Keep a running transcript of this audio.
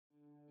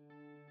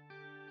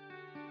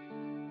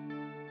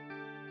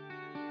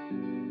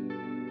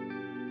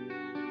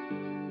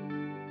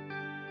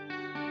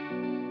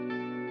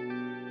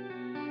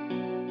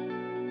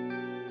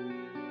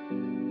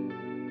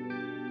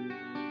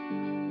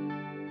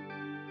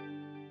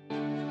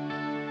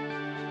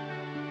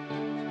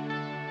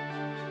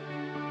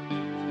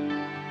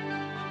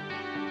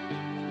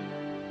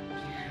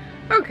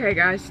Okay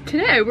guys,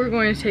 today we're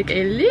going to take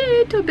a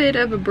little bit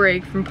of a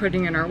break from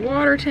putting in our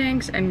water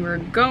tanks and we're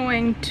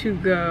going to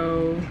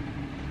go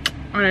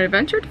on an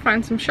adventure to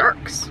find some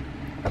sharks.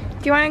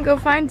 Do you want to go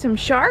find some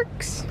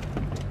sharks?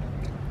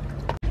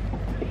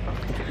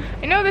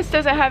 I know this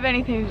doesn't have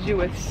anything to do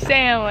with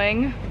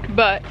sailing,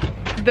 but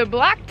the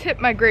blacktip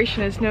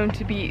migration is known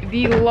to be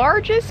the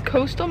largest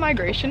coastal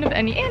migration of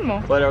any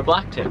animal. What are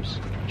blacktips?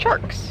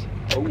 Sharks.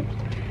 Oh.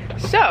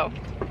 So,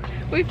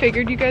 we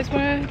figured you guys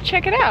want to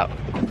check it out.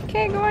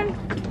 Okay, go on.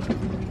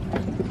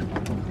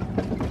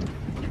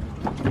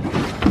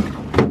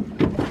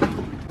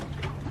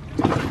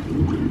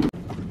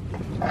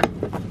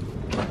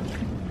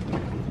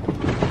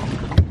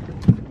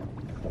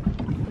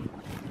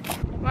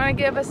 Want to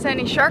give us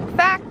any shark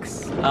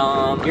facts?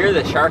 You're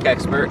the shark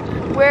expert.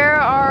 Where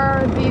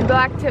are the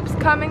blacktips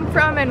coming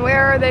from and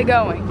where are they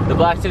going? The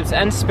blacktips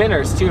and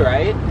spinners too,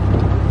 right?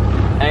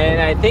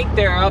 And I think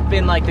they're up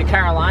in like the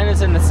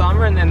Carolinas in the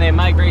summer and then they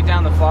migrate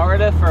down to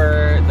Florida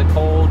for the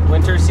cold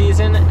winter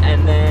season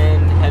and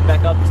then head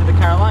back up to the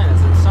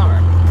Carolinas in the summer.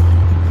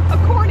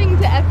 According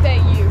to FAU,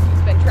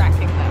 who's been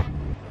tracking them.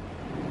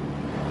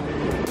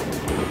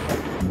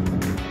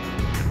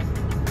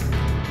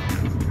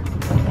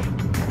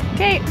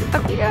 Okay,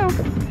 up you go.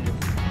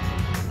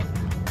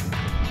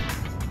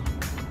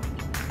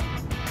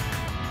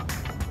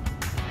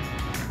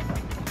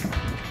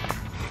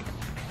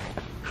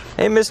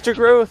 Hey, Mr.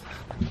 Growth.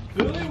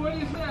 Billy, what do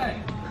you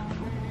say?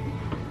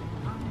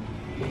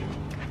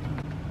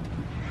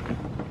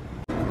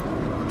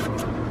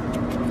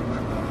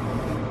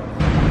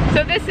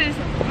 So this is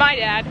my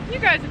dad. You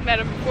guys have met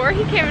him before.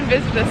 He came and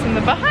visited us in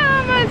the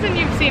Bahamas and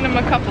you've seen him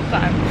a couple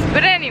times.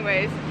 But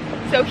anyways,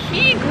 so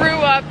he grew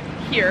up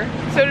here.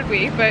 So did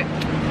we, but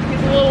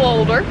he's a little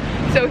older.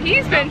 So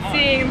he's been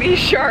seeing these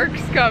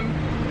sharks come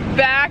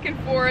back and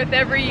forth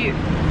every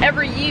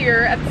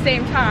year at the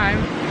same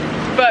time.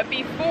 But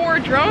before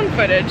drone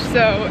footage,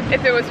 so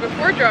if it was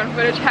before drone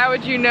footage, how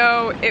would you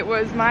know it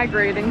was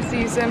migrating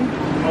season?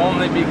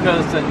 Only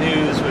because the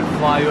news would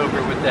fly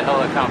over with the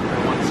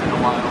helicopter once in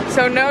a while.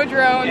 So no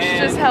drones,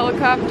 just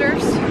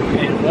helicopters?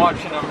 And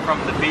watching them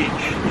from the beach,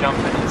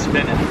 jumping and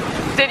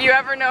spinning. Did you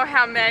ever know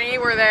how many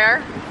were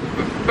there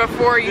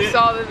before you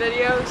saw the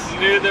videos?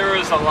 Knew there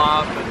was a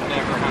lot, but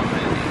never how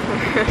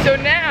many. So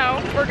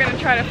now, we're gonna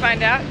try to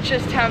find out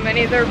just how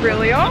many there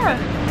really are.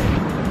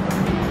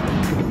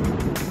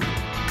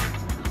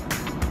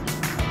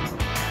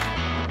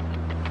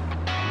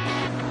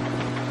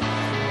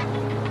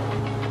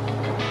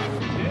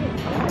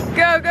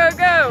 Go, go,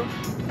 go!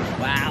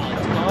 Wow, a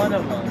ton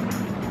of them.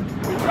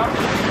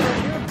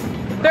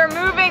 They're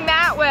moving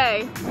that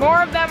way.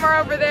 More of them are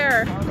over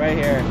there. Right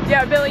here.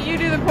 Yeah, Billy, you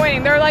do the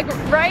pointing. They're like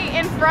right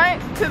in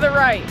front to the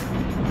right.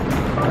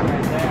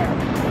 Right there.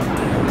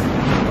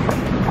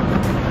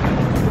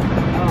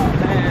 Oh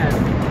man.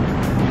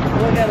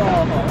 Look at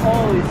all of them.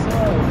 Holy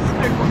smokes.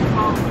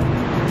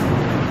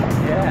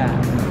 Yeah.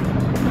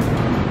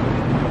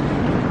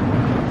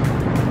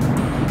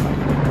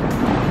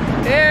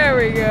 There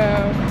we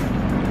go.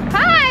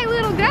 Hi,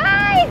 little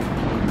guy!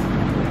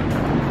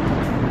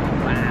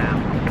 Wow.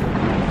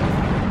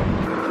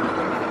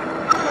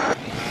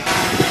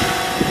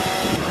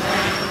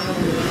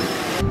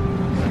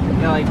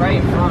 They're like right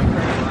in front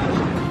pretty much.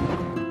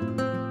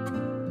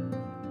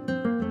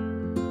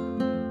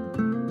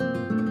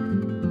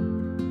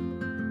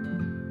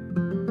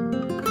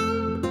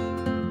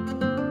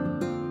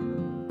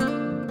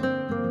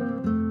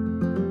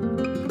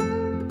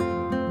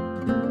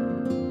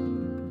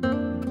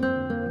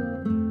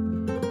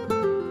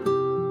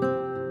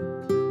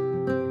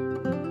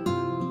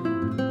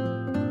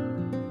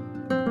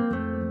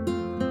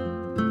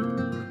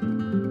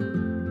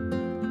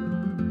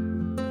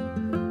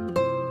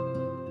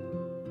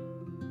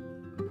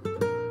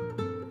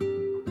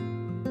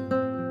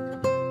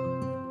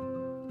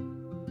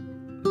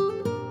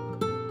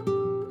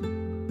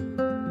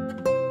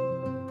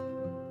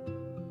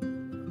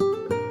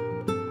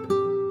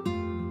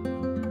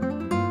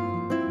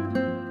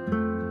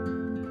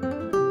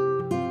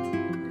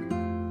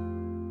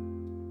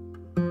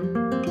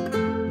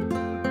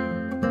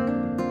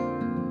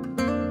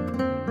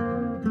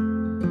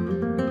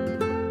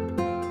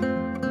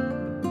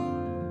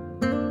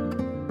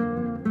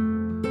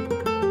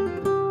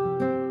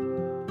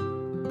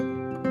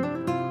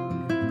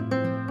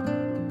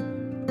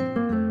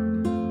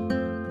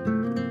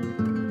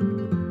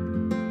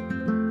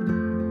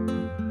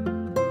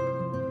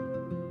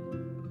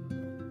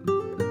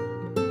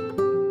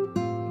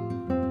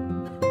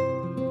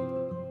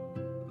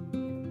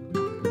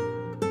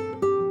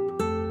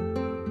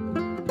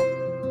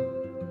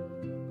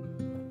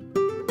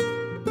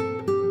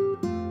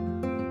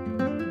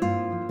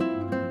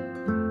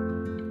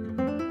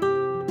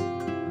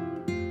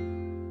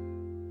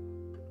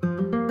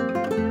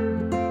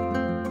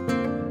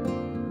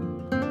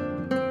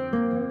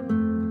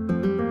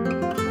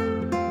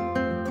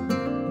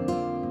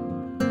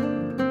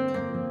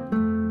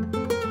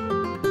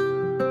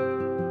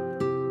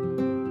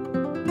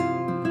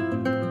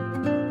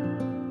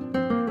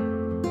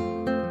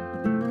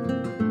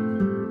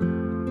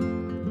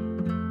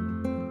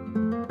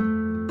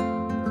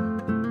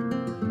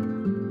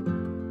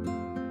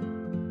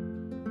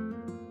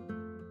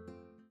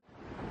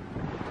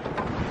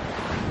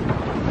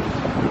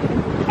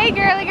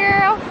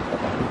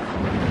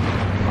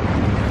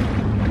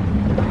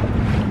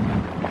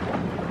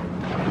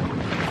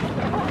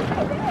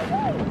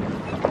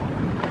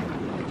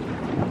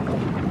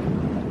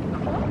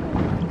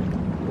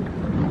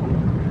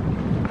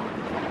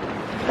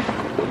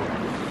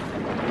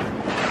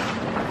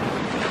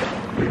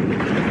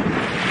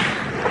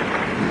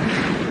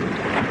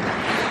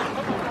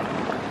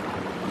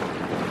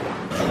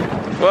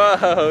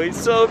 Whoa,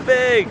 he's so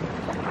big.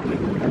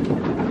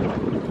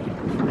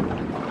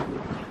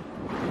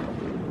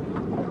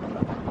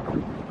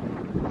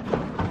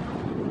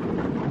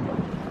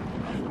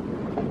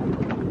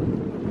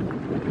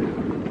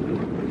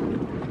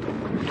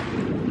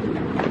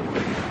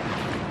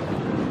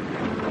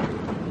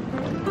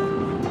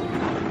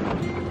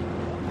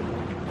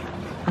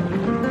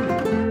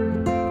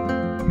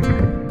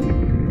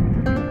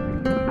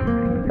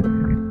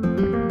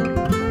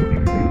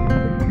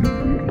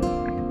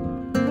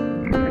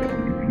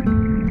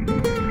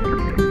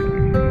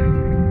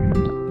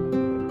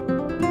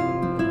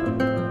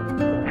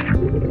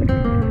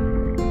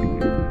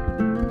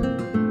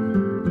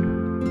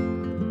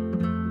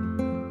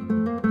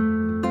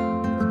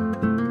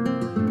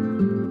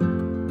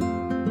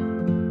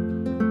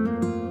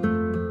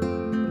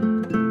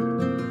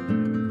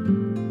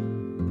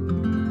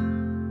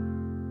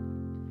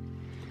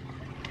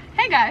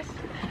 Hey guys,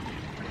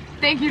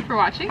 thank you for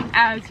watching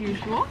as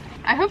usual.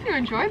 I hope you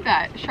enjoyed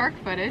that shark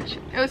footage.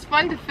 It was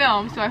fun to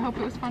film, so I hope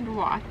it was fun to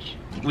watch.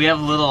 We have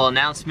a little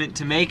announcement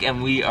to make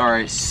and we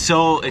are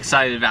so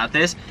excited about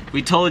this.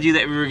 We told you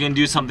that we were gonna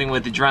do something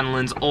with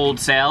Adrenaline's old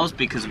sales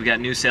because we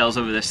got new sales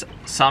over this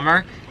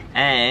summer,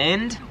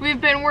 and we've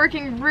been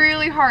working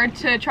really hard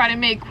to try to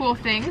make cool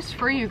things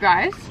for you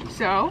guys,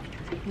 so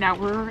now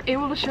we're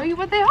able to show you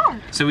what they are.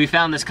 So we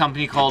found this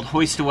company called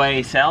Hoist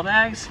Away Sail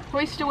Bags.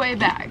 Hoist Away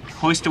Bags.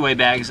 Hoist Away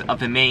Bags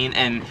up in Maine,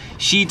 and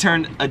she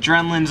turned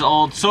Adrenaline's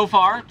old, so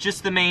far,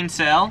 just the main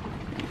sail,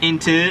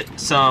 into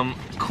some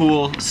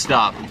cool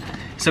stuff.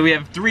 So we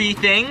have 3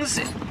 things.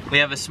 We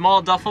have a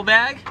small duffel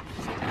bag.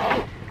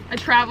 A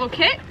travel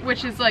kit,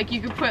 which is like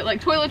you could put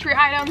like toiletry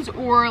items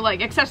or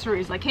like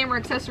accessories, like camera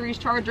accessories,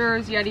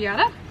 chargers, yada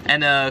yada.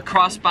 And a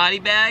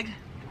crossbody bag.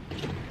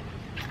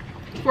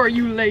 For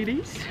you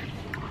ladies.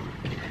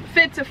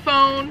 Fits a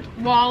phone,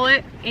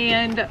 wallet,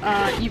 and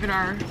even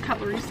our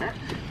cutlery set.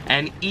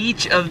 And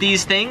each of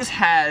these things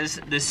has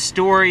the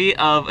story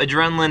of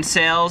Adrenaline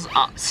Sails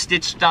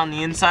stitched on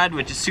the inside,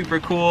 which is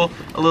super cool.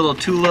 A little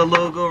Tula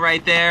logo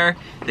right there.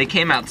 They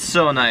came out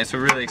so nice.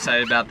 We're really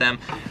excited about them.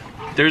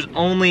 There's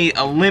only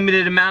a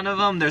limited amount of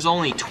them. There's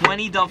only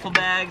 20 duffel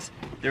bags.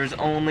 There's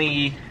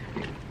only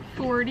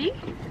 40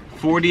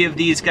 of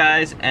these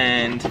guys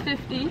and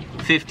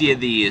 50 of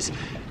these.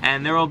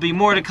 And there will be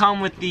more to come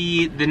with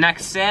the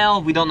next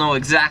sale. We don't know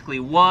exactly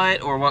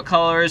what or what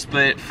colors,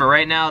 but for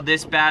right now,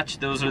 this batch,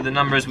 those are the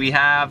numbers we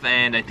have,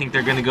 and I think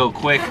they're gonna go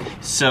quick.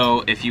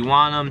 So if you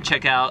want them,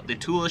 check out the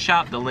Tula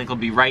shop. The link will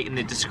be right in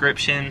the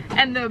description.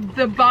 And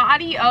the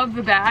body of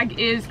the bag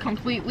is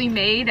completely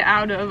made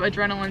out of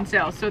Adrenaline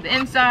Sails. So the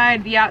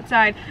inside, the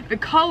outside, the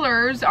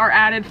colors are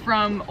added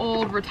from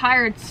old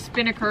retired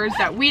spinnakers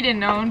that we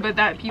didn't own, but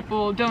that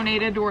people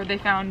donated or they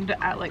found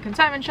at like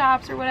consignment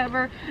shops or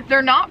whatever.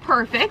 They're not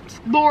perfect.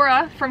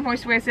 Laura from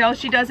Hoist Away Sails,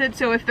 she does it,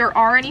 so if there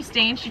are any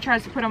stains, she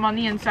tries to put them on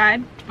the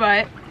inside,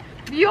 but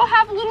you'll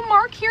have a little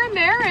mark here and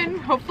there, and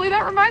hopefully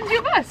that reminds you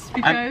of us,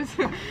 because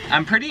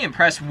I'm pretty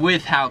impressed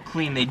with how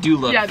clean they do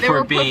look. Yeah, they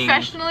were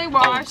professionally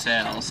washed.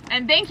 Sails.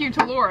 And thank you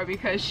to Laura,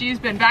 because she's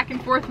been back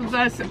and forth with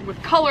us with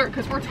color,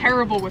 because we're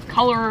terrible with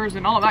colors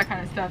and all that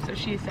kind of stuff. So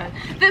she said,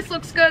 this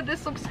looks good,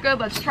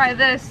 let's try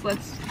this,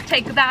 let's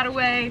take that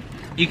away.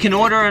 You can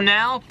order them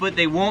now, but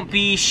they won't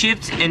be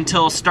shipped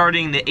until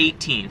starting the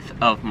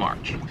 18th of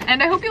March.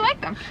 And I hope you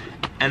like them.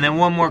 And then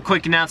one more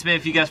quick announcement.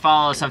 If you guys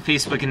follow us on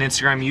Facebook and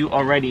Instagram, you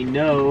already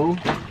know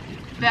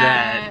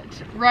that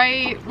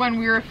right when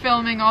we were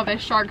filming all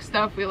this shark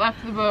stuff, we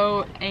left the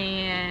boat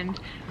and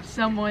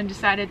someone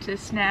decided to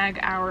snag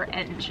our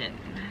engine.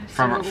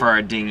 For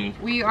our dinghy.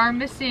 We are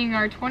missing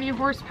our 20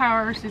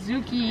 horsepower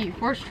Suzuki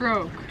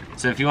 4-stroke.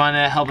 So if you want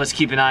to help us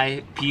keep an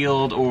eye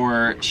peeled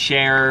or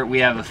share, we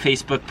have a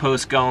Facebook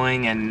post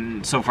going,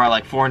 and so far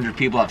like 400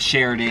 people have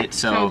shared it.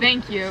 So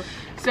thank you.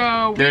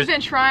 So we've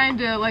been trying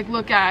to like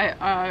look at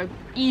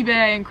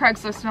eBay and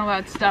Craigslist and all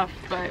that stuff,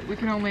 but we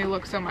can only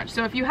look so much.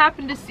 So if you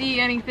happen to see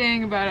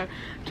anything about a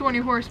 20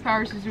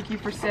 horsepower Suzuki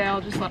for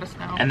sale, just let us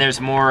know. And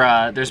there's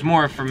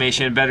more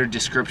information, a better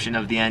description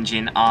of the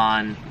engine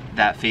on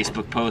that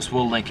Facebook post.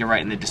 We'll link it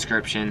right in the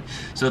description.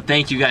 So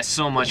thank you guys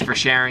so much for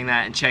sharing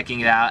that and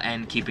checking it out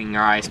and keeping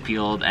your eyes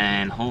peeled,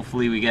 and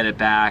hopefully we get it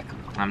back.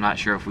 I'm not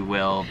sure if we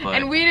will, but...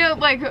 And we don't,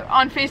 like,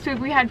 on Facebook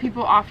we had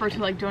people offer to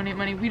like donate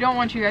money. We don't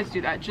want you guys to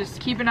do that. Just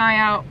keep an eye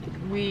out.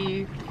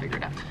 We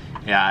figured out.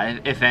 Yeah,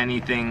 if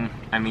anything,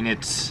 I mean,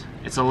 it's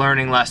a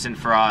learning lesson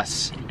for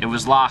us. It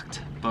was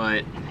locked,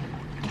 but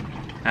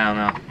I don't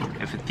know.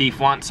 If a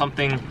thief wants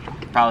something,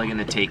 probably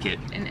gonna take it.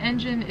 An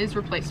engine is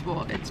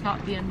replaceable. It's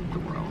not the end of the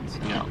world. So.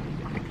 Yeah.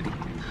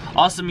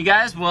 Awesome, you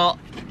guys. Well,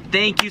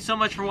 thank you so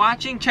much for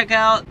watching. Check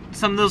out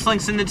some of those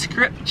links in the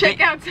description.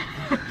 Check out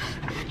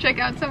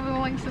some of the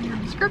links in the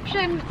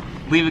description.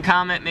 Leave a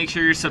comment, make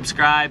sure you're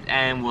subscribed,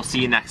 and we'll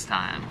see you next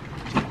time.